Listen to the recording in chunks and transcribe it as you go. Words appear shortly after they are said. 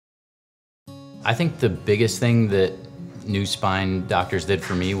I think the biggest thing that New Spine doctors did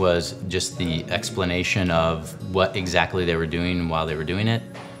for me was just the explanation of what exactly they were doing while they were doing it,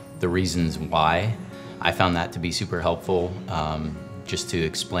 the reasons why. I found that to be super helpful, just to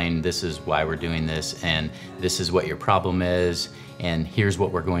explain this is why we're doing this, and this is what your problem is, and here's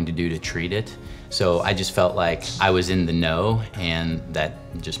what we're going to do to treat it. So I just felt like I was in the know, and that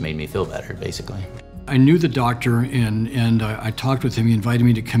just made me feel better, basically. I knew the doctor, and I talked with him. He invited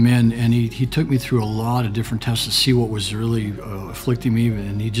me to come in, and he took me through a lot of different tests to see what was really afflicting me,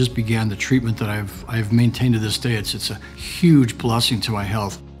 and he just began the treatment that I've maintained to this day. It's a huge blessing to my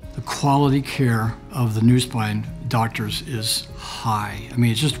health. The quality care of the New Spine doctors is high. I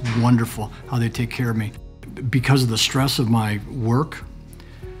mean, it's just wonderful how they take care of me. Because of the stress of my work,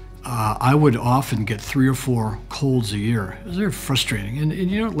 I would often get 3 or 4 colds a year. It was very frustrating, and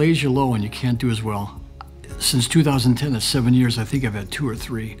you know, it lays you low and you can't do as well. Since 2010, that's 7 years, I think I've had 2 or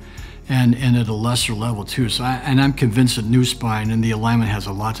 3, and at a lesser level too. So I'm convinced that New Spine and the alignment has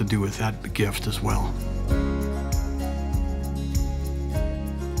a lot to do with that gift as well.